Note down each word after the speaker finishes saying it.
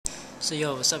So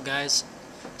yo, what's up guys?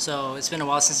 So it's been a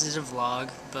while since I did a vlog,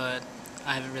 but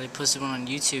I haven't really posted one on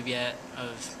YouTube yet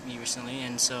of me recently,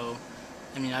 and so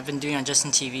I've been doing on Justin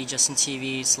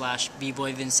TV slash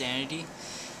B-Boy Vinsanity,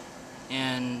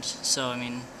 and so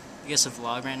I guess a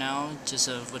vlog right now, just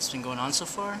of what's been going on so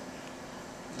far.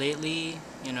 Lately,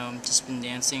 just been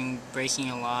dancing, breaking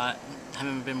a lot,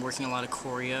 haven't been working a lot of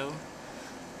choreo.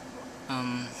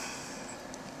 Oh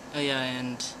yeah,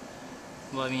 and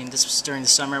well, this was during the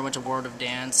summer. I went to World of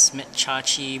Dance, met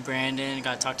Chachi, Brandon,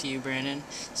 got to talk to you, Brandon,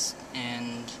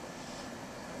 and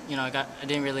I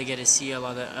didn't really get to see a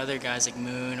lot of the other guys like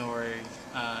Moon or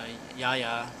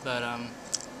Yaya, but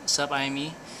what's up,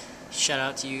 IME? Shout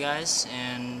out to you guys,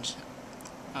 and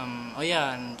oh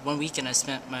yeah, and one weekend I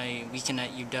spent my weekend at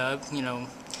UW.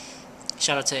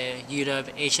 Shout out to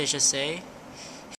UW HHSA.